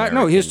Arab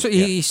Americans.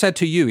 He said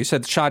to you. He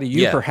said, "Shadi,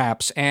 you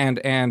perhaps," and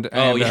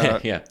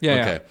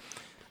Okay.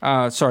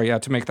 Sorry,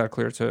 to make that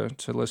clear to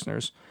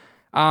listeners,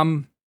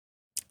 and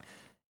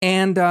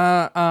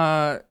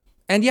yeah,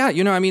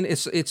 I mean,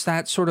 it's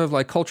that sort of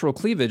like cultural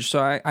cleavage.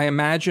 So I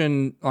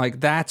imagine like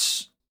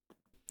that's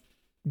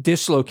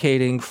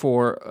dislocating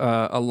for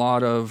a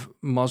lot of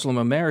Muslim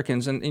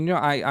Americans, and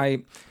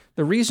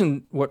the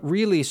reason what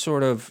really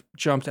sort of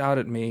jumped out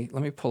at me.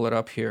 Let me pull it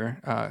up here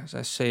as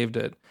I saved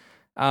it.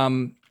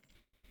 Our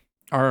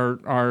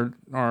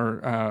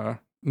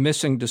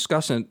missing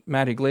discussant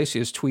Matt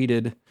Iglesias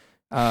tweeted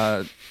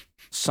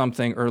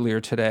something earlier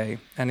today,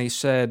 and he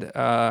said,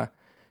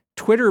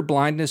 Twitter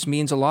blindness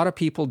means a lot of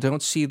people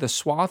don't see the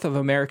swath of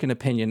American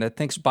opinion that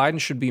thinks Biden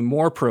should be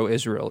more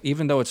pro-Israel,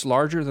 even though it's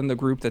larger than the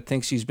group that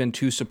thinks he's been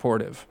too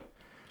supportive.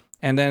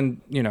 And then,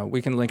 we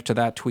can link to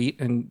that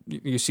tweet, and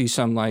you see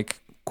some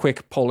like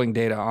quick polling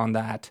data on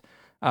that.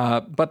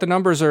 But the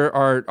numbers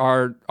are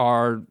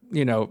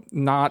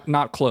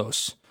not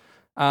close.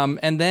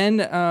 And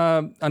then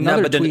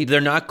another tweet. They're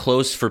not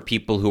close for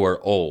people who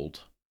are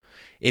old.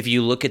 If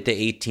you look at the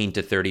 18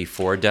 to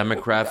 34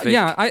 demographic.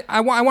 Yeah, I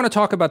want to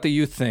talk about the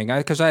youth thing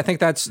because I think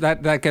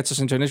that gets us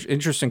into an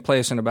interesting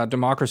place and about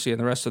democracy and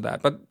the rest of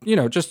that. But,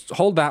 just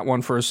hold that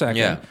one for a second.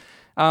 Yeah.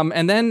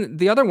 And then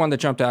the other one that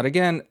jumped out,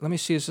 again, let me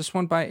see, is this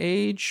one by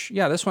age?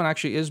 Yeah, this one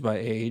actually is by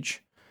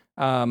age.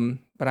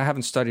 But I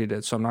haven't studied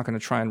it, so I'm not going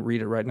to try and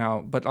read it right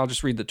now, but I'll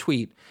just read the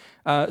tweet.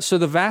 So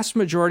the vast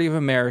majority of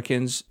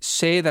Americans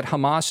say that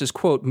Hamas is,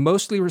 quote,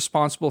 mostly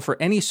responsible for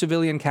any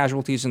civilian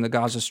casualties in the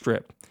Gaza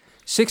Strip.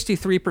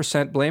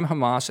 63% blame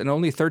Hamas and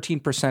only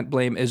 13%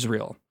 blame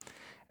Israel.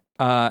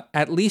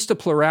 At least a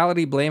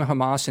plurality blame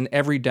Hamas in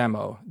every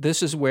demo.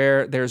 This is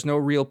where there's no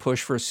real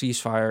push for a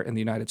ceasefire in the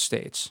United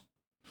States.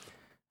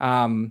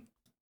 So,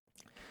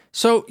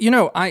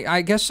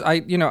 I guess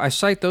I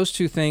cite those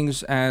two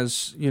things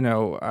as, when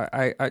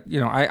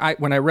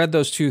I read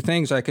those two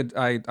things, I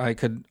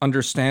could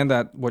understand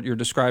that what you're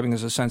describing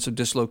is a sense of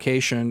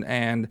dislocation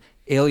and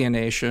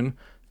alienation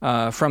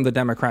from the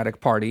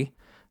Democratic Party.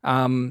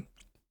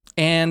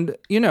 And,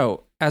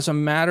 as a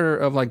matter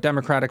of like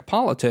democratic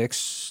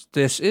politics,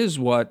 this is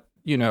what,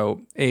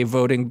 a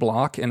voting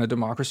bloc in a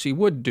democracy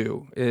would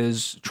do,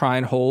 is try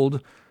and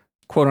hold,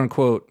 quote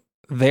unquote,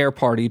 their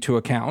party to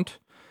account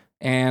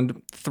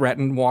and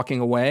threaten walking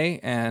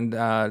away and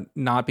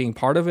not being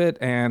part of it.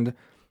 And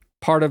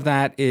part of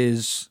that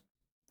is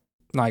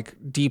like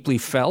deeply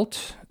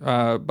felt,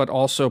 but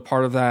also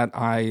part of that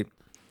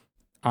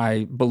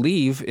I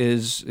believe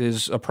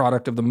is a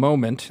product of the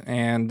moment,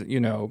 and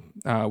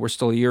we're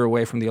still a year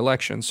away from the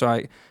election.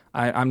 So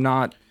I'm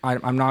not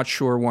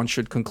sure one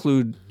should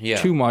conclude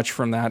too much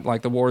from that.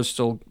 Like the war is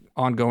still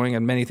ongoing,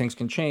 and many things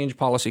can change,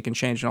 policy can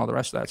change, and all the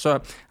rest of that.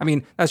 So I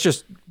mean, that's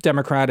just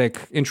democratic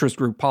interest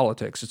group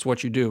politics. It's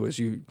what you do: is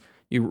you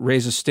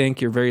raise a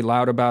stink, you're very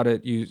loud about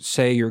it, you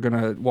say you're going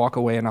to walk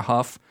away in a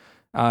huff,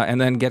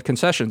 and then get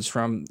concessions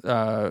from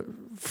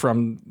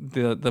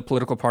the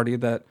political party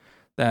that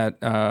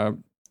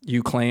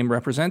you claim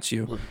represents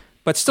you.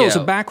 But still, as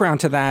a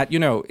background to that,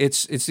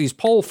 it's these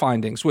poll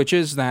findings, which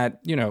is that,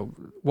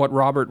 what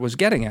Robert was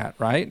getting at,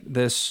 right?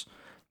 This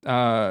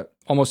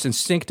almost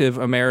instinctive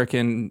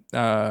American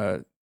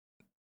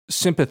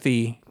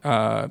sympathy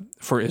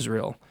for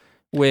Israel,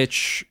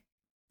 which,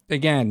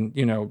 again,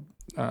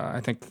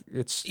 I think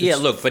it's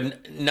look,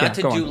 but not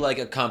to do like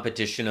a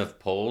competition of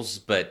polls,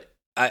 but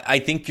I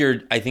think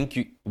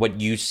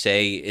what you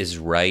say is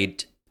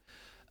right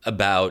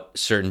about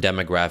certain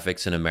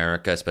demographics in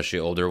America, especially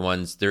older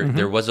ones.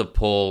 There was a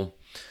poll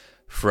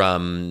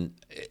from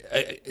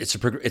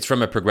It's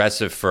from a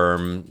progressive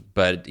firm,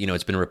 but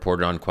it's been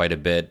reported on quite a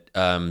bit.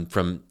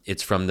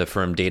 It's from the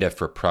firm Data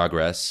for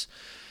Progress,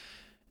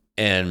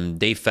 and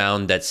they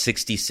found that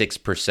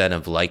 66%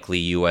 of likely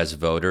U.S.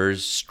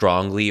 voters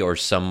strongly or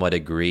somewhat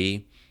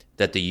agree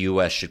that the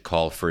U.S. should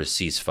call for a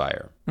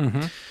ceasefire.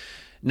 Mm-hmm.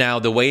 Now,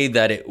 the way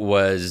that it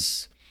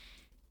was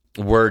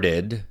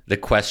worded, the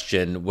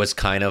question was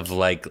kind of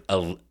like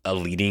a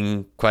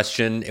leading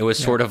question. It was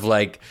sort of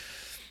like,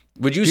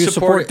 would you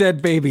support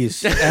dead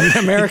babies and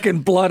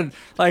American blood,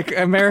 like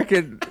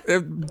American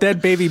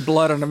dead baby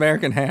blood on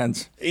American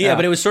hands? Yeah,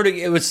 but it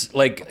was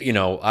like,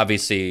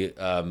 obviously,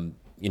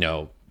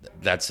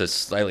 that's a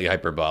slightly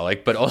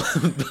hyperbolic, but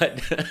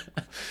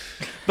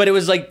it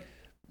was like,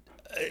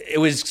 it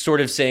was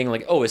sort of saying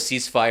like, oh, a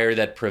ceasefire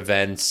that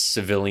prevents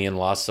civilian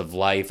loss of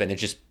life, and it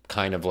just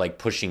kind of like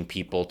pushing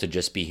people to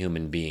just be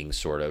human beings,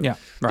 sort of. Yeah,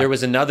 right. There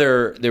was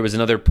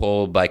another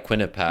poll by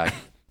Quinnipiac,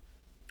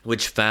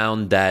 which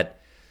found that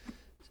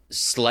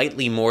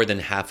slightly more than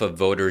half of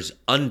voters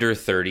under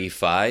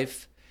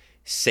 35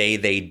 say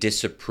they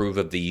disapprove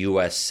of the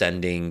U.S.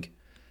 sending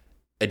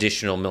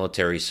additional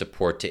military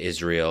support to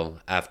Israel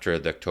after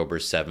the October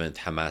 7th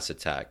Hamas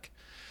attack.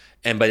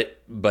 And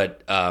but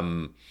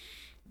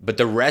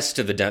the rest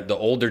of the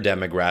older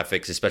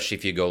demographics, especially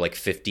if you go like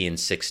 50 and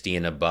 60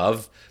 and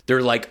above,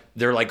 they're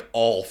like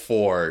all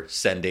for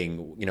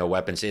sending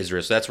weapons to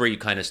Israel. So that's where you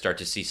kind of start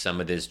to see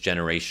some of this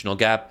generational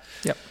gap.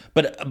 Yep.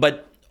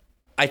 But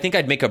I think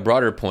I'd make a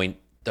broader point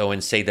though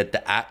and say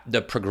that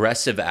the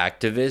progressive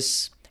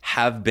activists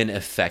have been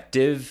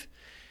effective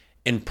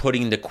in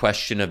putting the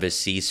question of a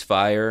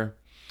ceasefire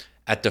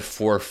at the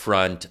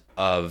forefront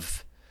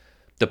of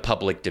the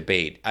public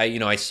debate.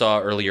 I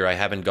saw earlier, I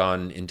haven't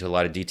gone into a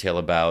lot of detail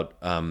about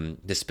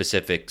the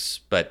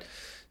specifics, but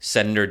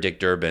Senator Dick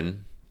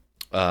Durbin,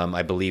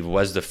 I believe,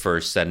 was the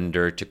first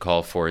senator to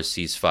call for a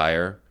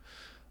ceasefire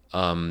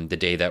the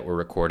day that we're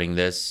recording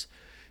this.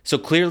 So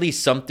clearly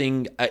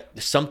something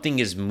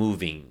is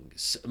moving.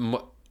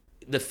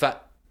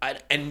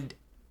 And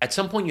at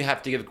some point you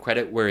have to give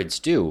credit where it's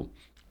due.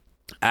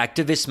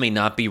 Activists may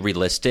not be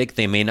realistic.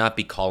 They may not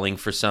be calling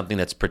for something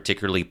that's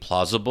particularly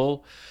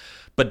plausible.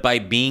 But by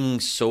being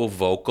so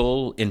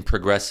vocal in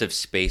progressive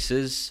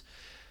spaces,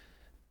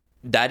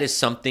 that is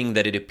something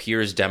that it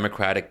appears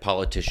Democratic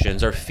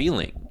politicians are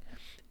feeling.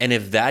 And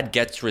if that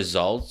gets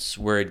results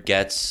where it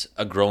gets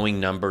a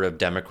growing number of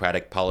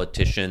Democratic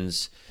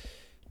politicians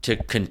to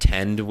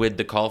contend with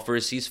the call for a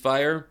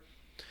ceasefire,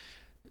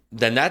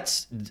 then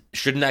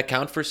shouldn't that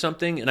count for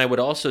something? And I would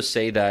also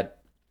say that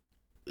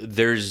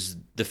there's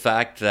the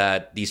fact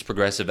that these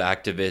progressive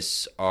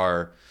activists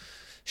are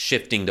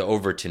shifting the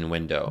Overton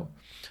window.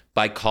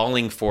 By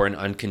calling for an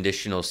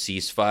unconditional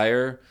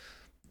ceasefire,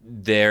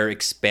 they're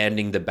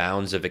expanding the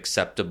bounds of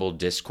acceptable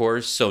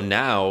discourse. So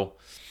now,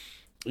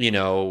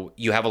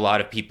 you have a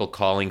lot of people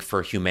calling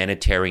for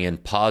humanitarian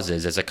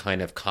pauses as a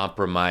kind of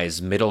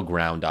compromise middle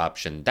ground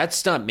option.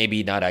 That's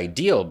maybe not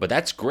ideal, but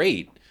that's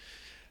great.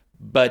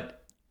 But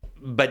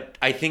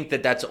I think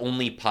that that's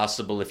only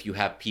possible if you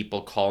have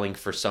people calling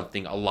for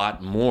something a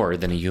lot more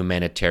than a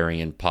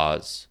humanitarian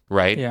pause,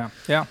 right? Yeah.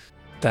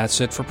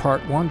 That's it for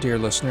part 1, dear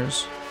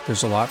listeners.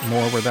 There's a lot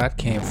more where that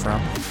came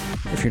from.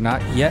 If you're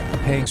not yet a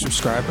paying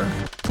subscriber,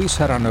 please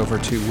head on over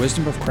to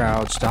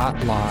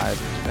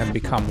wisdomofcrowds.live and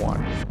become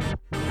one.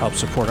 Help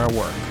support our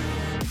work.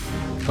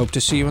 Hope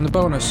to see you in the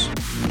bonus.